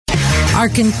Our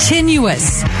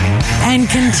continuous and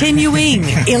continuing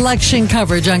election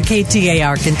coverage on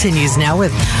KTAR continues now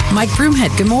with Mike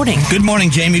Broomhead. Good morning. Good morning,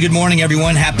 Jamie. Good morning,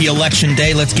 everyone. Happy Election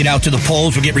Day. Let's get out to the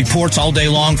polls. We'll get reports all day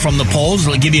long from the polls.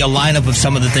 I'll give you a lineup of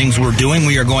some of the things we're doing.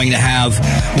 We are going to have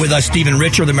with us Stephen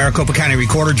Richer, the Maricopa County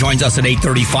Recorder, joins us at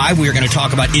 8:35. We are going to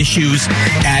talk about issues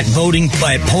at voting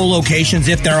at poll locations,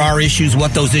 if there are issues,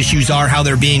 what those issues are, how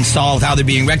they're being solved, how they're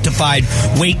being rectified,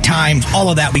 wait times, all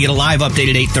of that. We get a live update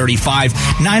at 8:35.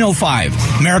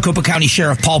 9:05, Maricopa County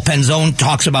Sheriff Paul Penzone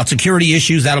talks about security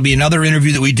issues. That'll be another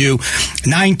interview that we do.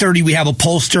 9:30, we have a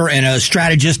pollster and a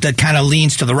strategist that kind of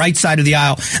leans to the right side of the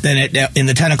aisle. Then in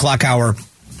the 10 o'clock hour,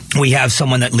 we have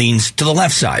someone that leans to the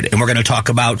left side, and we're going to talk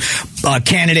about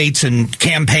candidates and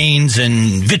campaigns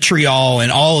and vitriol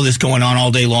and all of this going on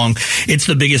all day long. It's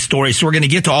the biggest story, so we're going to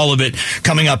get to all of it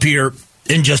coming up here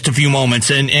in just a few moments.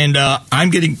 And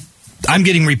I'm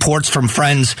getting reports from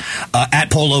friends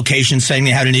at poll locations saying they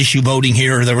had an issue voting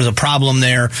here. There was a problem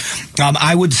there.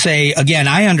 I would say, again,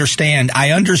 I understand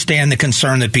the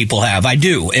concern that people have. I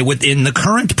do. Within the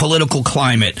current political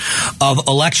climate of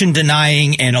election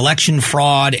denying and election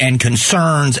fraud and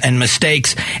concerns and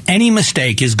mistakes, any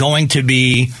mistake is going to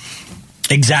be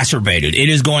exacerbated. It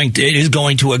is going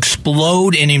to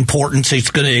explode in importance.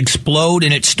 It's going to explode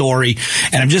in its story.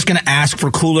 And I'm just going to ask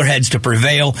for cooler heads to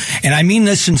prevail. And I mean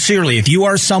this sincerely. If you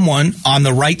are someone on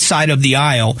the right side of the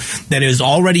aisle that is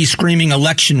already screaming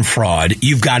election fraud,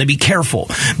 you've got to be careful.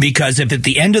 Because if at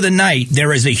the end of the night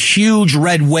there is a huge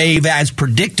red wave as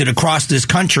predicted across this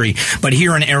country, but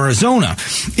here in Arizona,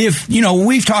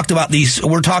 we've talked about these,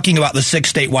 we're talking about the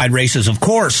 6 statewide races, of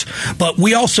course, but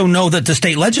we also know that the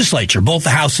state legislature, both the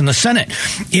House and the Senate,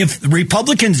 if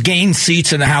Republicans gain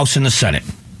seats in the House and the Senate,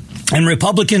 and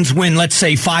Republicans win, let's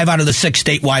say, 5 out of the 6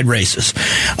 statewide races,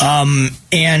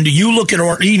 and you look at,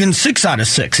 or even 6 out of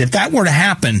 6, if that were to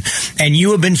happen, and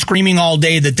you have been screaming all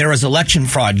day that there is election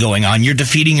fraud going on, you're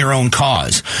defeating your own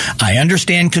cause. I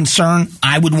understand concern.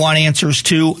 I would want answers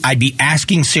too. I'd be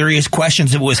asking serious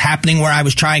questions if it was happening where I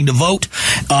was trying to vote,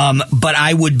 but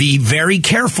I would be very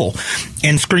careful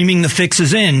in screaming the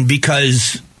fixes in,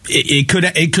 because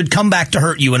it could come back to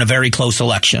hurt you in a very close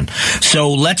election.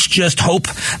 So let's just hope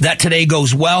that today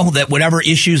goes well, that whatever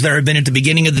issues there have been at the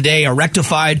beginning of the day are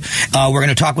rectified. We're going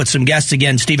to talk with some guests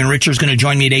again. Stephen Richer is going to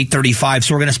join me at 8:35.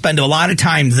 So we're going to spend a lot of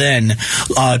time then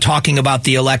talking about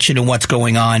the election and what's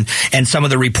going on and some of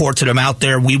the reports that are out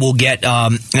there. We will get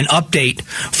an update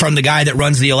from the guy that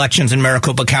runs the elections in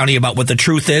Maricopa County about what the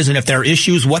truth is and if there are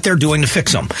issues, what they're doing to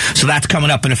fix them. So that's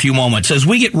coming up in a few moments. As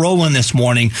we get rolling this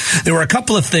morning, there were a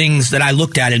couple of things that I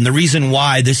looked at and the reason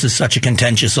why this is such a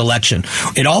contentious election.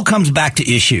 It all comes back to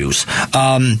issues.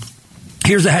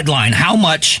 Here's a headline. How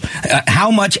much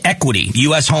equity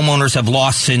U.S. homeowners have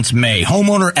lost since May?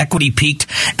 Homeowner equity peaked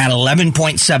at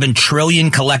 $11.7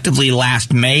 trillion collectively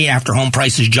last May after home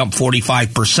prices jumped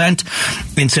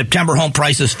 45%. In September, home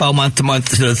prices fell month to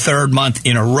month to the third month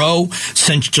in a row.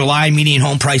 Since July, median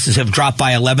home prices have dropped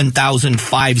by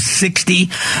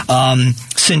 $11,560.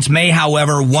 Since May,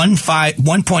 however,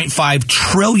 $1.5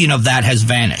 trillion of that has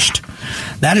vanished.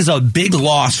 That is a big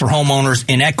loss for homeowners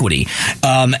in equity.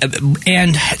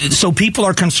 And so people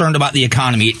are concerned about the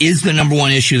economy. It is the number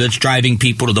one issue that's driving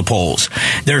people to the polls.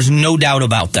 There's no doubt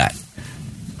about that.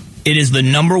 It is the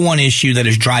number one issue that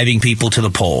is driving people to the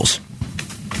polls.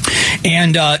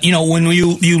 And, when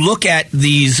you look at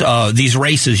these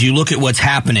races, you look at what's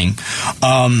happening,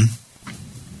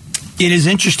 it is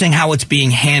interesting how it's being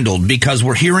handled because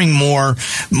we're hearing more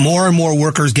and more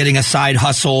workers getting a side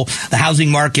hustle. The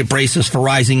housing market braces for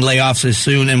rising layoffs as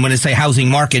soon. And when I say housing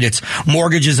market, it's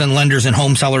mortgages and lenders and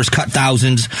home sellers cut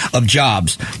thousands of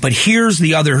jobs. But here's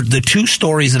the two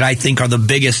stories that I think are the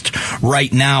biggest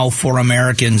right now for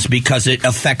Americans because it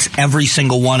affects every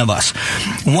single one of us.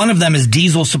 One of them is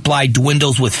diesel supply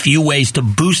dwindles with few ways to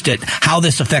boost it. How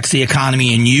this affects the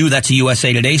economy and you. That's a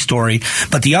USA Today story.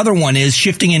 But the other one is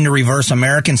shifting into reverse.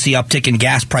 Americans.See uptick in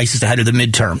gas prices ahead of the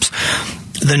midterms.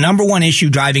 The number one issue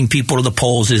driving people to the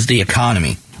polls is the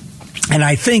economy. And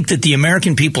I think that the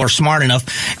American people are smart enough,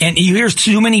 and you hear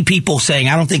too many people saying,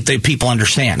 I don't think the people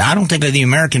understand. I don't think that the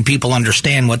American people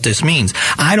understand what this means.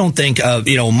 I don't think,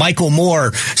 Michael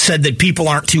Moore said that people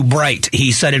aren't too bright.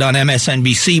 He said it on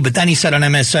MSNBC, but then he said on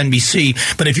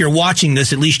MSNBC, but if you're watching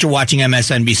this, at least you're watching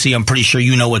MSNBC, I'm pretty sure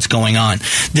you know what's going on.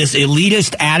 This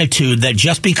elitist attitude that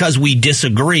just because we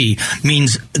disagree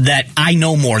means that I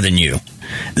know more than you.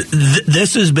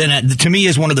 This has been, to me,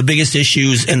 is one of the biggest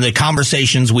issues in the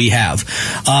conversations we have.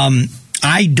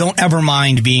 I don't ever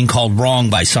mind being called wrong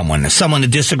by someone that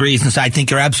disagrees and says, I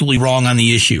think you're absolutely wrong on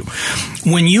the issue.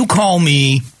 When you call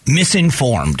me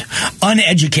misinformed,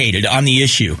 uneducated on the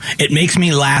issue, it makes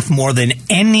me laugh more than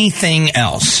anything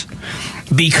else.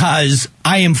 Because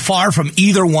I am far from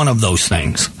either one of those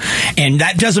things. And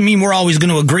that doesn't mean we're always going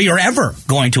to agree or ever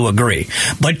going to agree.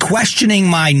 But questioning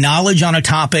my knowledge on a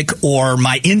topic or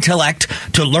my intellect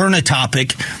to learn a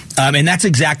topic, and that's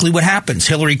exactly what happens.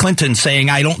 Hillary Clinton saying,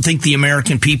 I don't think the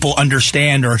American people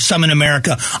understand, or some in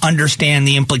America understand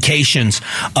the implications.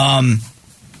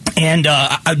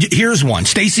 Here's one.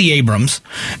 Stacey Abrams.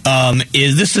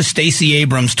 This is Stacey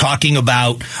Abrams talking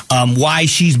about why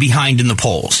she's behind in the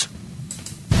polls.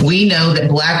 We know that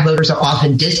black voters are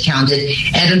often discounted.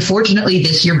 And unfortunately,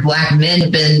 this year, black men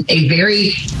have been a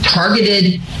very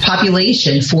targeted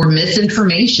population for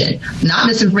misinformation. Not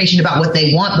misinformation about what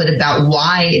they want, but about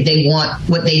why they want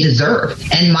what they deserve.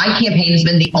 And my campaign has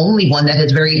been the only one that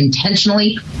has very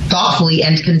intentionally, thoughtfully,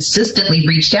 and consistently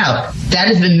reached out. That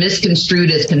has been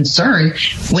misconstrued as concern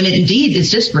when it indeed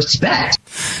is just respect.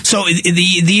 So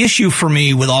the issue for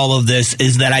me with all of this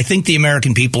is that I think the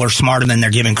American people are smarter than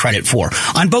they're given credit for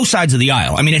on both sides of the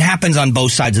aisle. I mean, it happens on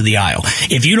both sides of the aisle.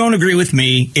 If you don't agree with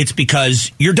me, it's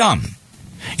because you're dumb.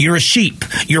 You're a sheep.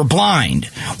 You're blind.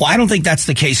 Well, I don't think that's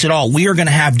the case at all. We are going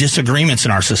to have disagreements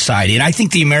in our society, and I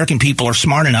think the American people are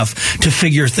smart enough to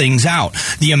figure things out.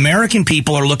 The American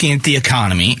people are looking at the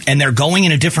economy, and they're going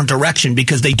in a different direction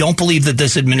because they don't believe that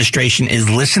this administration is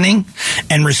listening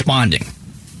and responding.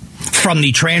 From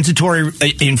the transitory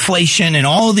inflation and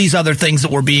all of these other things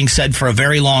that were being said for a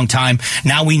very long time.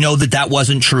 Now we know that that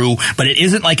wasn't true, but it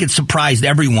isn't like it surprised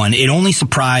everyone. It only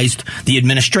surprised the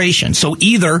administration. So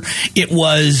either it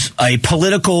was a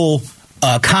political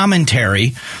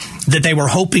commentary that they were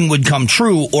hoping would come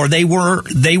true, or they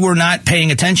were not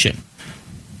paying attention.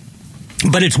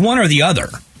 But it's one or the other.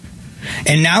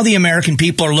 And now the American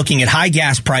people are looking at high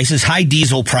gas prices, high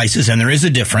diesel prices, and there is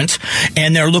a difference.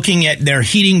 And they're looking at their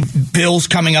heating bills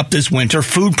coming up this winter,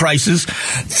 food prices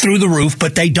through the roof,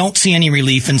 but they don't see any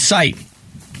relief in sight.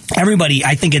 Everybody,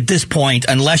 I think at this point,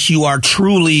 unless you are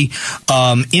truly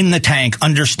in the tank,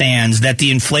 understands that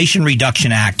the Inflation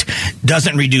Reduction Act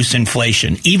doesn't reduce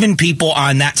inflation. Even people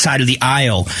on that side of the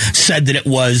aisle said that it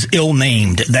was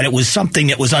ill-named, that it was something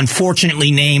that was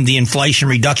unfortunately named the Inflation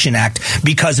Reduction Act,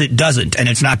 because it doesn't, and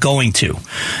it's not going to.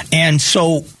 And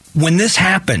so when this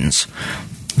happens,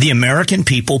 the American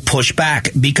people push back,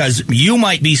 because you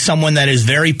might be someone that is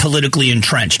very politically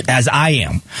entrenched, as I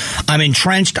am. I'm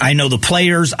entrenched. I know the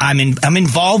players. I'm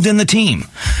involved in the team.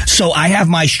 So I have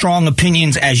my strong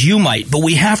opinions, as you might. But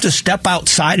we have to step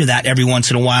outside of that every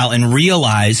once in a while and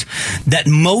realize that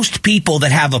most people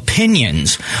that have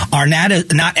opinions are not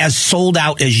as sold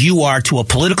out as you are to a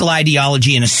political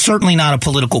ideology, and is certainly not a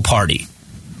political party.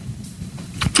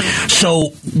 So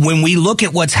when we look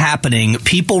at what's happening,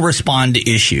 people respond to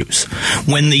issues.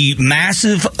 When the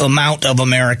massive amount of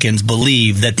Americans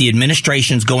believe that the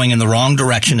administration's going in the wrong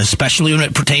direction, especially when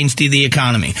it pertains to the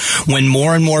economy, when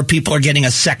more and more people are getting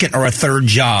a second or a third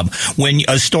job, when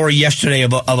a story yesterday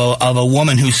of a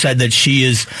woman who said that she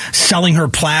is selling her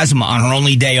plasma on her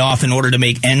only day off in order to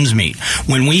make ends meet.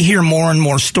 When we hear more and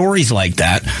more stories like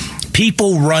that,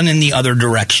 people run in the other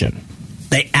direction.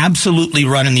 They absolutely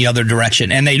run in the other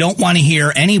direction, and they don't want to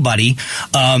hear anybody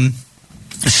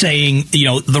saying,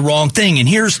 the wrong thing. And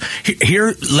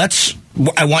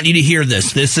I want you to hear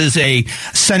this. This is a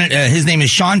Senate. His name is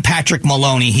Sean Patrick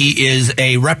Maloney. He is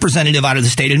a representative out of the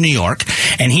state of New York,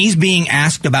 and he's being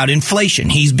asked about inflation.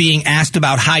 He's being asked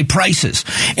about high prices,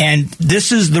 and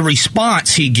this is the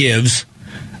response he gives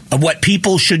of what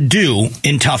people should do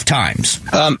in tough times.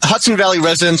 Hudson Valley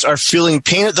residents are feeling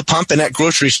pain at the pump and at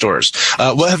grocery stores.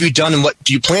 What have you done, and what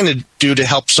do you plan to do to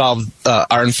help solve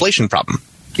our inflation problem?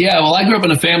 Yeah, well, I grew up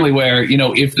in a family where,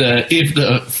 if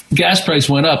the gas price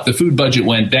went up, the food budget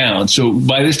went down. So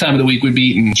by this time of the week, we'd be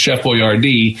eating Chef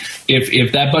Boyardee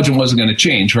if that budget wasn't going to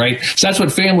change, right? So that's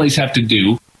what families have to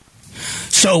do.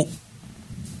 So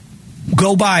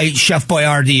go buy Chef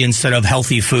Boyardee instead of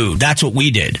healthy food. That's what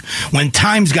we did. When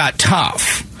times got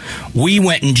tough, we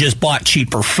went and just bought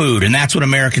cheaper food, and that's what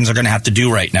Americans are going to have to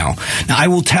do right now. Now, I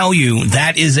will tell you,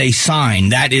 that is a sign.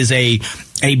 That is a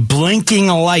blinking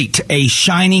light, a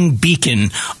shining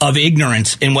beacon of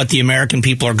ignorance in what the American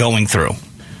people are going through.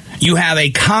 You have a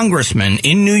congressman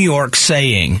in New York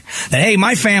saying that, hey,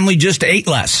 my family just ate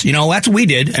less. That's what we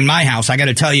did in my house. I got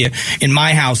to tell you, in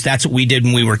my house, that's what we did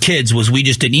when we were kids, was we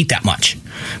just didn't eat that much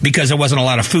because there wasn't a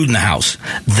lot of food in the house.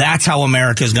 That's how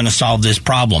America is going to solve this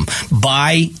problem.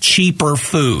 Buy cheaper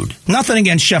food. Nothing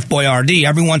against Chef Boyardee.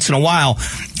 Every once in a while,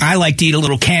 I like to eat a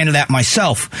little can of that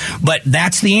myself. But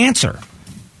that's the answer.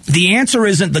 The answer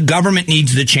isn't the government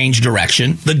needs to change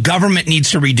direction. The government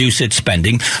needs to reduce its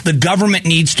spending. The government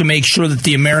needs to make sure that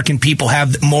the American people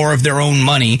have more of their own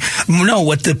money. No,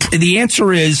 what the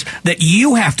answer is that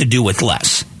you have to do with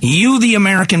less. You, the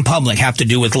American public, have to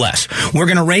do with less. We're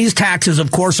going to raise taxes,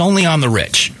 of course, only on the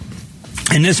rich.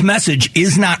 And this message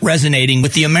is not resonating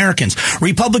with the Americans.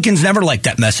 Republicans never like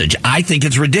that message. I think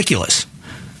it's ridiculous.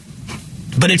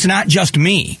 But it's not just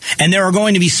me. And there are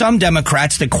going to be some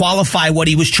Democrats that qualify what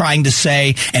he was trying to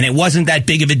say, and it wasn't that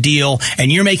big of a deal, and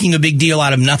you're making a big deal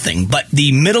out of nothing. But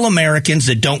the middle Americans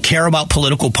that don't care about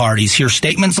political parties hear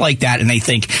statements like that, and they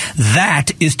think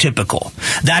that is typical.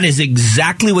 That is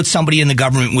exactly what somebody in the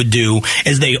government would do,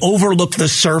 is they overlook the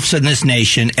serfs in this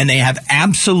nation, and they have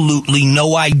absolutely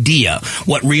no idea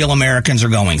what real Americans are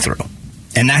going through.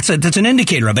 And that's an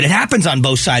indicator of it. It happens on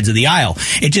both sides of the aisle.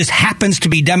 It just happens to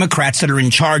be Democrats that are in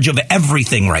charge of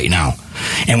everything right now.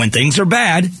 And when things are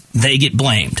bad, they get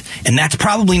blamed. And that's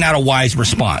probably not a wise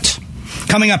response.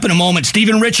 Coming up in a moment,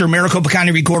 Stephen Richer, Maricopa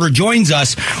County Recorder, joins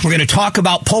us. We're going to talk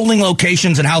about polling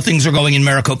locations and how things are going in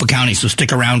Maricopa County, so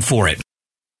stick around for it.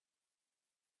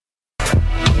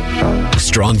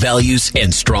 Strong values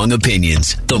and strong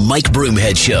opinions. The Mike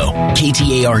Broomhead Show.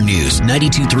 KTAR News,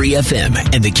 92.3 FM,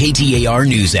 and the KTAR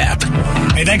News app.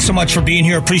 Hey, thanks so much for being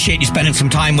here. Appreciate you spending some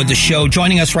time with the show.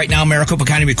 Joining us right now, Maricopa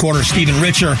County Recorder Stephen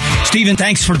Richer. Stephen,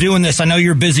 thanks for doing this. I know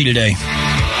you're busy today.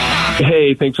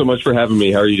 Hey, thanks so much for having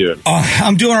me. How are you doing?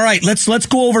 I'm doing all right. Let's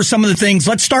go over some of the things.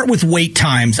 Let's start with wait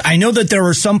times. I know that there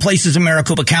are some places in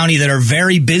Maricopa County that are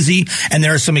very busy, and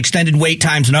there are some extended wait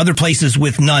times, and other places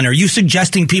with none. Are you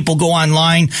suggesting people go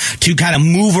online to kind of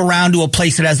move around to a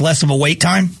place that has less of a wait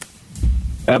time?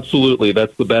 Absolutely.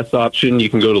 That's the best option. You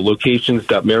can go to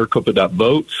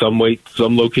locations.maricopa.vote.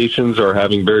 Some locations are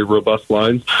having very robust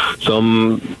lines.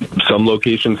 Some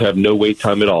locations have no wait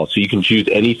time at all. So you can choose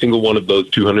any single one of those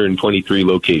 223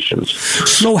 locations.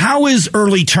 So how is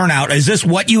early turnout? Is this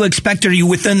what you expected? Are you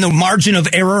within the margin of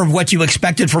error of what you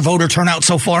expected for voter turnout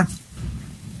so far?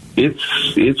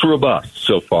 It's robust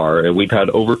so far, and we've had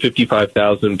over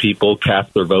 55,000 people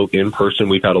cast their vote in person.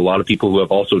 We've had a lot of people who have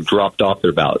also dropped off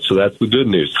their ballots, so that's the good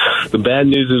news. The bad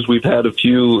news is we've had a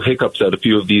few hiccups at a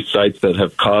few of these sites that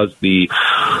have caused the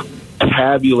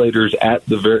tabulators at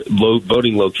the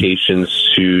voting locations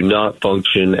to not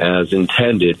function as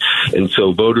intended. And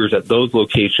so voters at those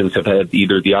locations have had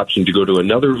either the option to go to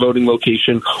another voting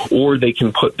location, or they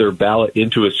can put their ballot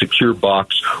into a secure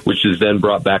box, which is then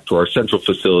brought back to our central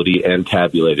facility and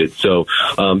tabulated. So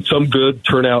some good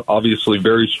turnout, obviously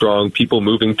very strong, people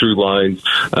moving through lines,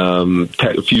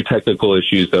 a few technical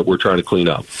issues that we're trying to clean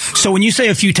up. So when you say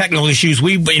a few technical issues,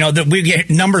 we get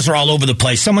numbers are all over the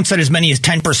place. Someone said as many as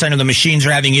 10% of the machines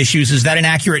are having issues. Is that an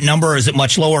accurate number, or is it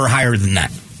much lower or higher than that?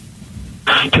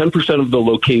 10% of the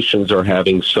locations are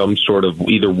having some sort of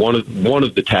either one of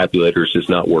the tabulators is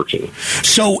not working.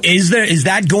 So is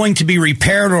that going to be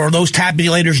repaired, or are those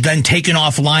tabulators then taken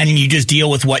offline and you just deal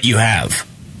with what you have?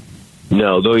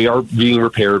 No, they are being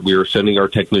repaired. We are sending our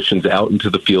technicians out into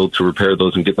the field to repair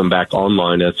those and get them back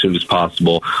online as soon as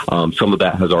possible. Some of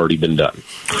that has already been done.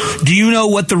 Do you know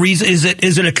what the reason is?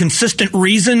 Is it a consistent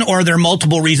reason, or are there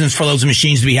multiple reasons for those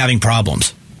machines to be having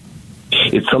problems?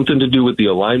 It's something to do with the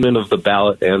alignment of the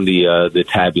ballot and the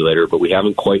tabulator, but we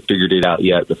haven't quite figured it out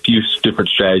yet. A few different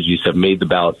strategies have made the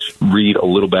ballots read a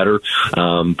little better,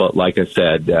 but like I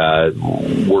said,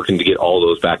 working to get all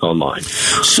those back online.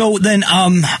 So then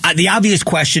the obvious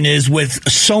question is, with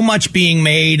so much being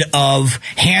made of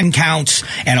hand counts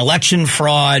and election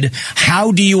fraud,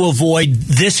 how do you avoid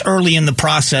this early in the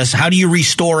process? How do you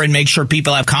restore and make sure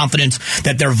people have confidence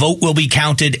that their vote will be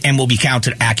counted and will be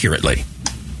counted accurately?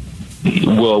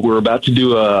 Well, we're about to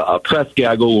do a press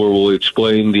gaggle where we'll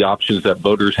explain the options that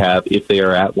voters have if they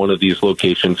are at one of these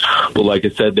locations. But like I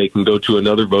said, they can go to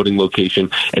another voting location,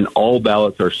 and all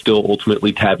ballots are still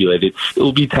ultimately tabulated. It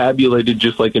will be tabulated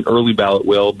just like an early ballot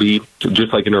will be,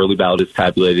 just like an early ballot is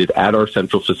tabulated at our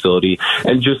central facility,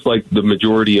 and just like the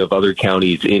majority of other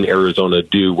counties in Arizona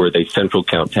do, where they central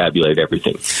count tabulate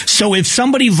everything. So if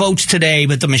somebody votes today,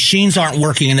 but the machines aren't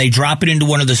working and they drop it into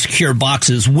one of the secure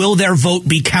boxes, will their vote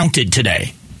be counted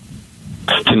today?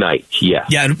 Tonight, yes.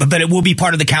 Yeah, but it will be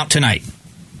part of the count tonight.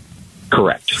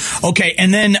 Correct. Okay,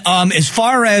 and then as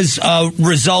far as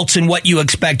results and what you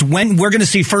expect, when we're going to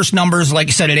see first numbers, like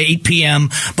you said, at 8 p.m.,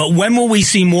 but when will we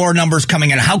see more numbers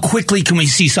coming in? How quickly can we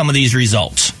see some of these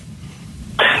results?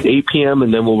 8 p.m.,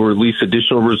 and then we'll release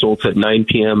additional results at 9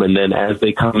 p.m., and then as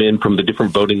they come in from the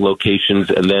different voting locations,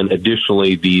 and then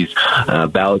additionally these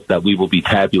ballots that we will be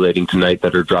tabulating tonight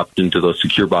that are dropped into those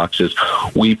secure boxes,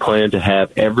 we plan to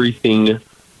have everything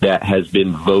that has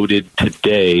been voted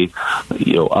today,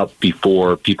 up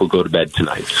before people go to bed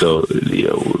tonight. So,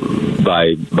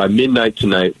 by midnight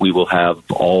tonight, we will have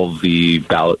all the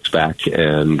ballots back,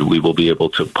 and we will be able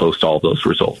to post all those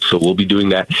results. So we'll be doing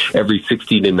that every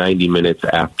 60 to 90 minutes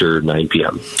after 9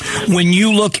 p.m. When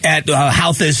you look at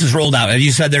how this is rolled out, as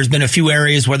you said, there's been a few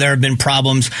areas where there have been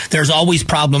problems. There's always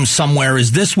problems somewhere.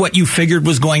 Is this what you figured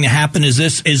was going to happen? Is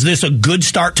this a good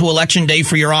start to Election Day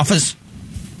for your office?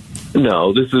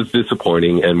 No, this is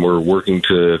disappointing, and we're working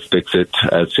to fix it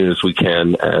as soon as we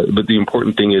can. But the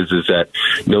important thing is that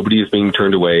nobody is being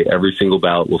turned away. Every single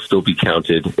ballot will still be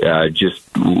counted.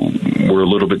 We're a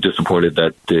little bit disappointed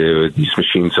that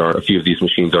a few of these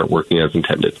machines aren't working as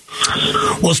intended.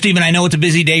 Well, Stephen, I know it's a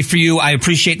busy day for you. I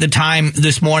appreciate the time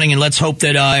this morning, and let's hope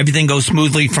that everything goes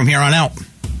smoothly from here on out.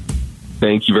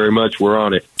 Thank you very much. We're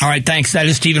on it. All right, thanks. That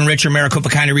is Stephen Richer, Maricopa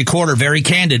County Recorder, very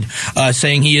candid,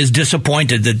 saying he is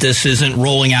disappointed that this isn't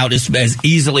rolling out as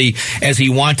easily as he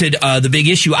wanted. The big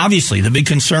issue, obviously, the big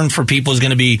concern for people is going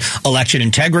to be election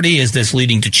integrity. Is this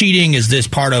leading to cheating? Is this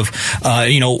part of,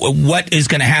 what is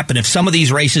going to happen if some of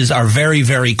these races are very,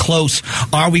 very close?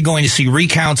 Are we going to see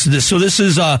recounts? This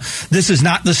is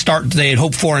not the start they had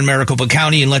hoped for in Maricopa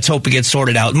County, and let's hope it gets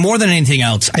sorted out. More than anything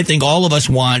else, I think all of us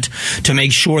want to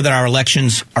make sure that our elections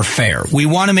are fair. We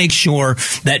want to make sure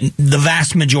that the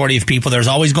vast majority of people, there's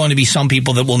always going to be some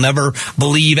people that will never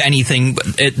believe anything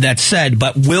that's said,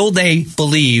 but will they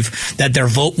believe that their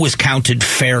vote was counted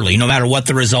fairly, no matter what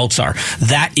the results are?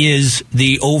 That is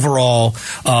the overall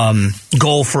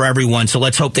goal for everyone. So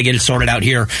let's hope they get it sorted out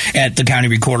here at the county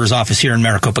recorder's office here in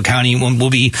Maricopa County. We'll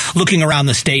be looking around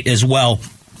the state as well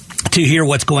to hear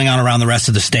what's going on around the rest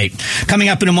of the state. Coming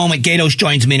up in a moment, Gatos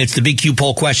joins me, and it's the Big Q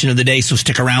poll question of the day, so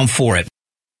stick around for it.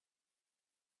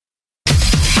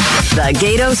 The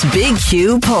Gatos Big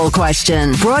Q poll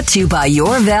question, brought to you by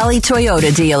Your Valley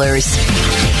Toyota dealers.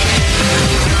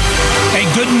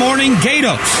 Hey, good morning,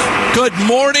 Gatos. Good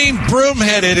morning,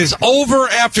 Broomhead. It is over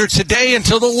after today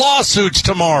until the lawsuits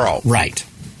tomorrow. Right.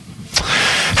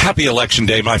 Happy Election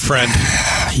Day, my friend.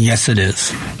 Yes, it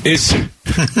is.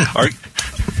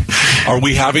 Are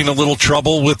we having a little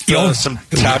trouble with some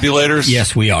tabulators?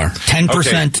 Yes, we are. 10%.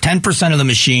 Okay. 10% of the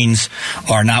machines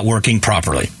are not working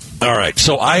properly. All right.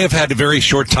 So I have had a very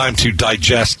short time to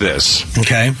digest this.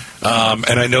 Okay.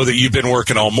 And I know that you've been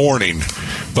working all morning,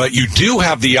 but you do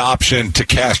have the option to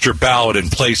cast your ballot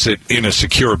and place it in a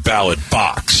secure ballot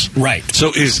box. Right.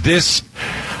 So is this...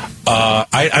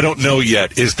 I don't know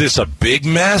yet. Is this a big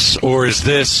mess, or is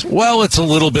this, it's a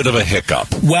little bit of a hiccup?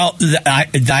 Well,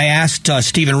 I asked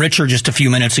Stephen Richer just a few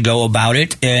minutes ago about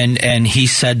it, and he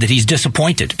said that he's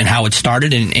disappointed in how it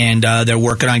started, and they're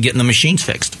working on getting the machines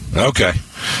fixed. Okay.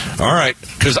 All right.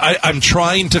 Because I'm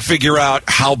trying to figure out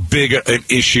how big an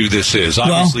issue this is.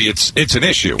 Obviously, it's an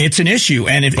issue. It's an issue.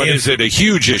 But is it a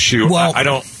huge issue? Well, I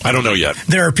don't know yet.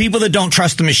 There are people that don't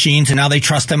trust the machines, and now they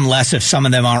trust them less if some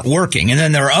of them aren't working. And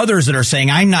then there are others that are saying,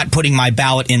 I'm not putting my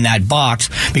ballot in that box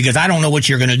because I don't know what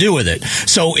you're going to do with it.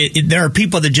 So there are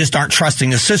people that just aren't trusting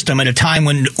the system at a time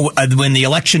when the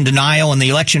election denial and the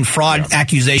election fraud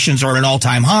accusations are at an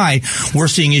all-time high. We're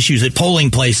seeing issues at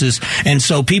polling places, and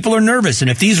so people are nervous.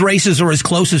 And if these races are as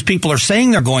close as people are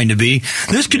saying they're going to be,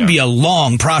 this could be a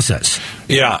long process.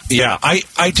 Yeah.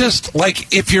 I just,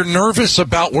 if you're nervous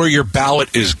about where your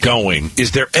ballot is going,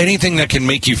 is there anything that can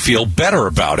make you feel better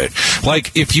about it?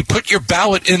 Like, if you put your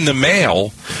ballot in the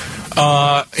mail,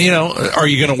 are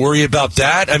you going to worry about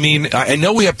that? I mean, I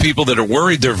know we have people that are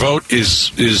worried their vote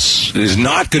is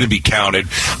not going to be counted.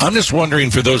 I'm just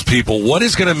wondering, for those people, what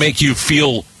is going to make you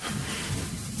feel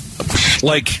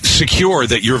secure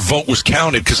that your vote was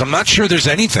counted? Because I'm not sure there's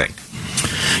anything.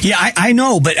 Yeah, I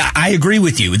know, but I agree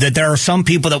with you that there are some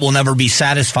people that will never be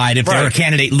satisfied if their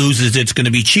candidate loses, it's going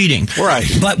to be cheating. Right.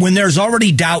 But when there's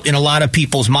already doubt in a lot of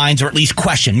people's minds, or at least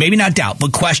question, maybe not doubt,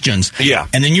 but questions. Yeah.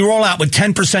 And then you roll out with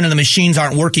 10% of the machines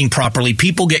aren't working properly,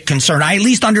 people get concerned. I at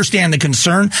least understand the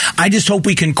concern. I just hope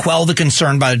we can quell the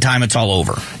concern by the time it's all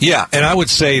over. Yeah, and I would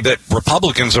say that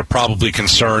Republicans are probably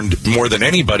concerned more than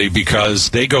anybody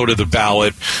because they go to the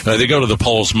ballot, they go to the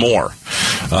polls more.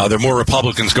 There are more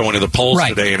Republicans going to the polls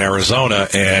today in Arizona,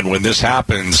 and when this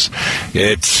happens,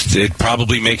 it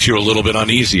probably makes you a little bit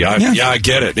uneasy. I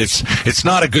get it. It's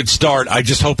not a good start. I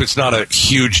just hope it's not a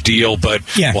huge deal, but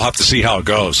we'll have to see how it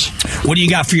goes. What do you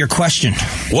got for your question?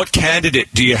 What candidate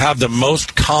do you have the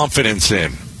most confidence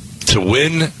in to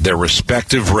win their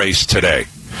respective race today?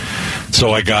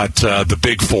 So I got the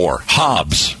big four: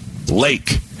 Hobbs,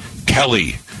 Lake,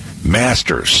 Kelly,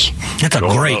 Masters. That's a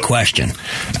great question.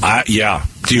 Yeah.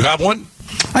 Do you have one?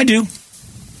 I do.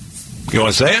 You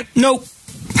want to say it? Nope.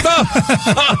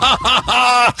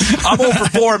 I'm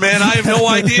 0-4, man. I have no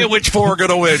idea which 4 are going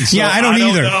to win. So yeah, I don't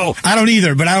either. Know. I don't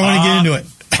either, but I don't want to get into it.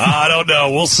 I don't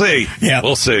know. We'll see. Yeah.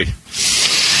 We'll see.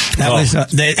 It's going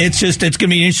to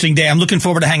be an interesting day. I'm looking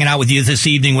forward to hanging out with you this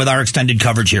evening with our extended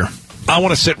coverage here. I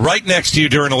want to sit right next to you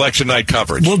during election night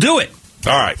coverage. We'll do it.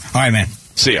 All right. All right, man.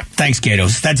 See ya. Thanks,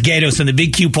 Gatos. That's Gatos and the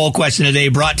Big Q poll question today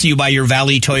brought to you by your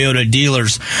Valley Toyota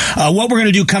dealers. What we're going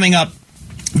to do coming up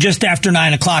just after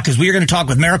 9 o'clock is we are going to talk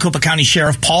with Maricopa County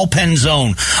Sheriff Paul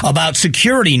Penzone about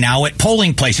security now at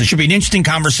polling places. Should be an interesting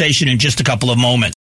conversation in just a couple of moments.